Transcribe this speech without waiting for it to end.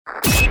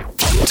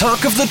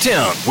Talk of the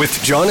Town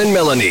with John and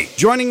Melanie.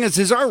 Joining us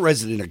is our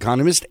resident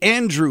economist,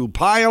 Andrew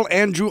Pyle.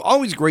 Andrew,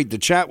 always great to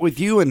chat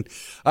with you. And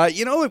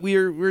you know what?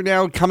 We're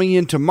now coming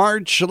into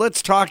March. So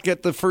let's talk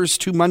at the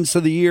first 2 months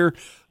of the year.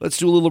 Let's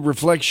do a little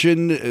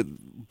reflection.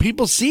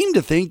 People seem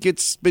to think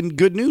it's been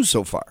good news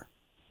so far.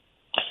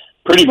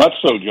 Pretty much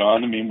so,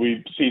 John. I mean,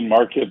 we've seen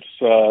markets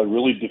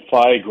really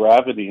defy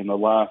gravity in the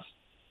last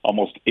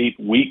almost 8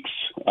 weeks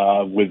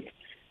with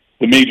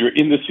the major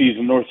indices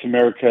in North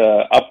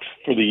America up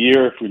for the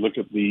year. If we look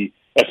at the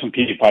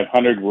S&P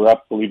 500, we're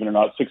up, believe it or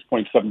not,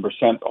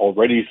 6.7%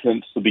 already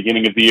since the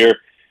beginning of the year.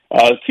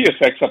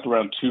 TSX up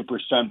around 2%,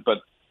 but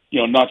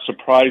not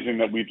surprising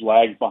that we've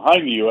lagged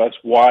behind the U.S.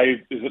 Why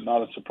is it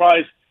not a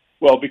surprise?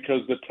 Well,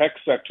 because the tech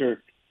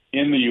sector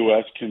in the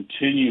U.S.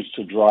 continues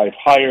to drive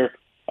higher.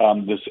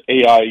 This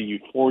AI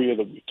euphoria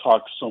that we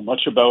talk so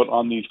much about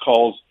on these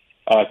calls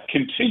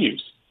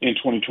continues in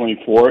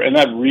 2024, and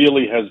that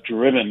really has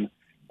driven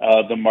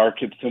the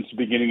market since the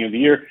beginning of the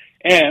year.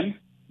 And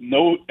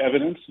no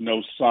evidence,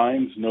 no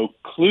signs, no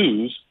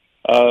clues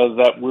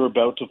that we're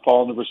about to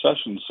fall into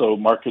recession. So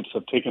markets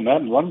have taken that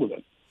and run with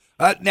it.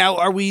 Now,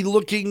 are we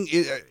looking,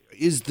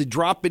 is the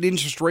drop in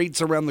interest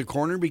rates around the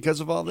corner because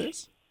of all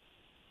this?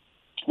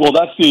 Well,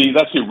 that's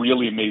the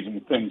really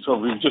amazing thing. So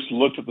if we've just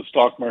looked at the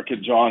stock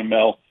market, John and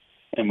Mel,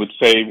 and would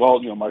say,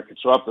 well,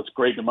 markets are up, that's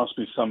great. There must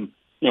be some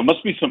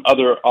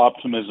other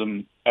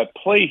optimism at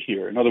play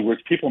here. In other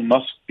words, people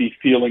must be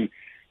feeling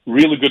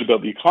really good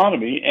about the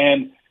economy.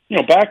 And,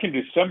 back in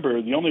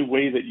December, the only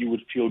way that you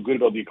would feel good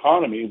about the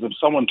economy is if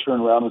someone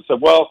turned around and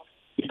said, well,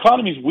 the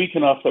economy is weak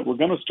enough that we're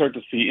going to start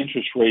to see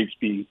interest rates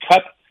being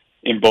cut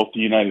in both the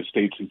United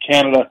States and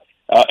Canada.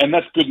 And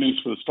that's good news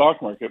for the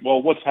stock market.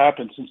 Well, what's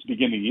happened since the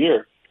beginning of the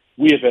year?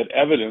 We have had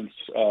evidence,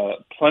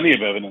 plenty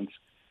of evidence,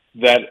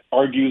 that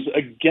argues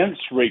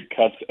against rate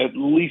cuts, at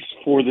least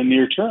for the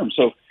near term.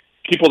 So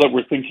people that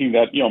were thinking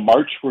that,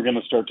 March, we're going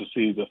to start to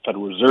see the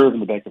Federal Reserve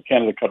and the Bank of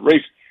Canada cut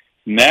rates,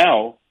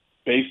 now,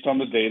 based on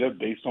the data,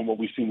 based on what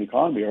we see in the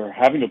economy, are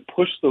having to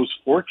push those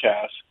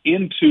forecasts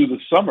into the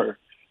summer,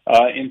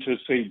 into,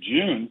 say,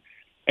 June.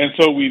 And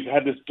so we've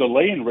had this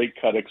delay in rate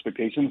cut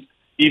expectations.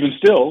 Even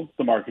still,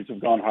 the markets have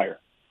gone higher.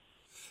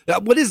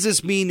 What does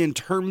this mean in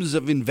terms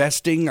of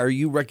investing? Are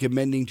you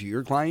recommending to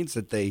your clients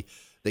that they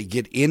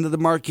get into the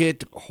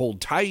market, hold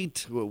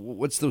tight?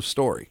 What's the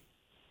story?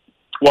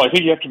 Well, I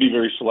think you have to be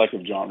very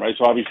selective, John, right?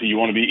 So obviously you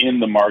want to be in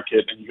the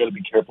market and you got to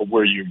be careful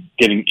where you're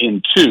getting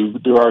into.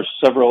 There are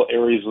several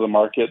areas of the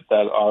market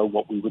that are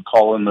what we would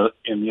call in the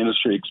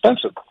industry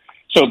expensive.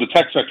 So the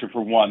tech sector,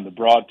 for one, the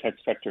broad tech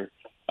sector,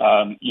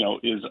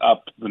 is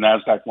up. The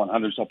NASDAQ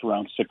 100 is up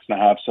around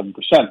 6.5%,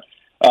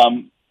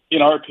 7%.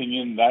 In our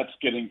opinion, that's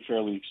getting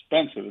fairly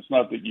expensive. It's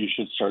not that you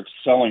should start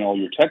selling all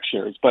your tech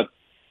shares, but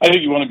I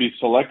think you want to be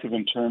selective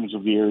in terms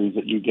of the areas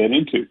that you get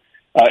into.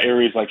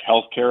 Areas like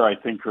healthcare, I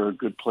think, are a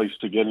good place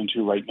to get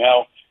into right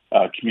now.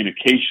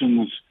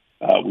 Communications,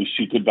 we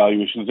see good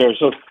valuations there.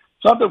 So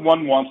it's not that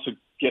one wants to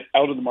get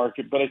out of the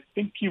market, but I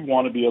think you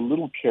want to be a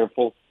little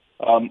careful.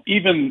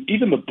 Even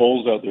the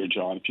bulls out there,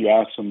 John, if you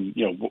ask them,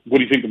 what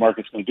do you think the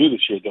market's going to do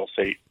this year? They'll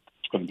say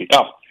it's going to be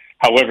up.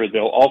 However,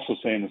 they'll also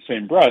say in the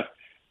same breath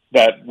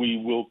that we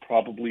will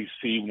probably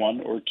see one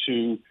or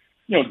two,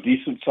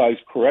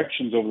 decent-sized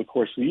corrections over the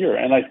course of the year.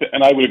 And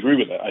I would agree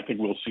with that. I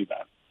think we'll see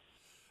that.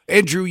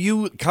 Andrew,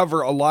 you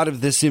cover a lot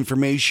of this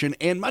information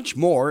and much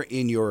more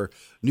in your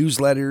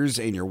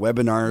newsletters and your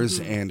webinars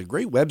and a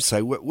great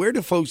website. Where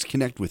do folks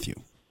connect with you?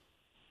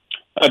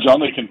 John,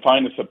 they can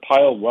find us at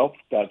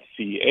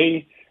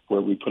pylewealth.ca,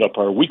 where we put up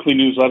our weekly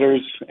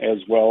newsletters, as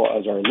well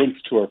as our links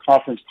to our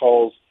conference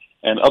calls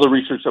and other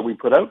research that we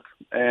put out,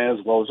 as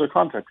well as our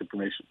contact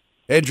information.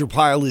 Andrew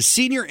Pyle is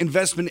Senior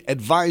Investment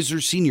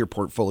Advisor, Senior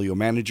Portfolio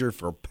Manager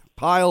for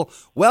Pyle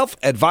Wealth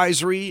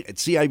Advisory at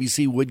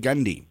CIBC Wood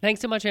Gundy.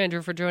 Thanks so much,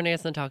 Andrew, for joining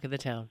us on Talk of the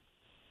Town.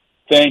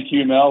 Thank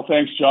you, Mel.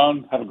 Thanks,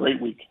 John. Have a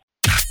great week.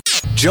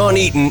 John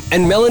Eaton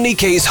and Melanie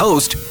Kay's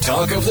host,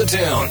 Talk of the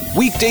Town,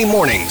 weekday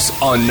mornings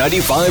on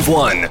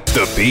 95.1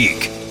 The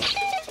Peak.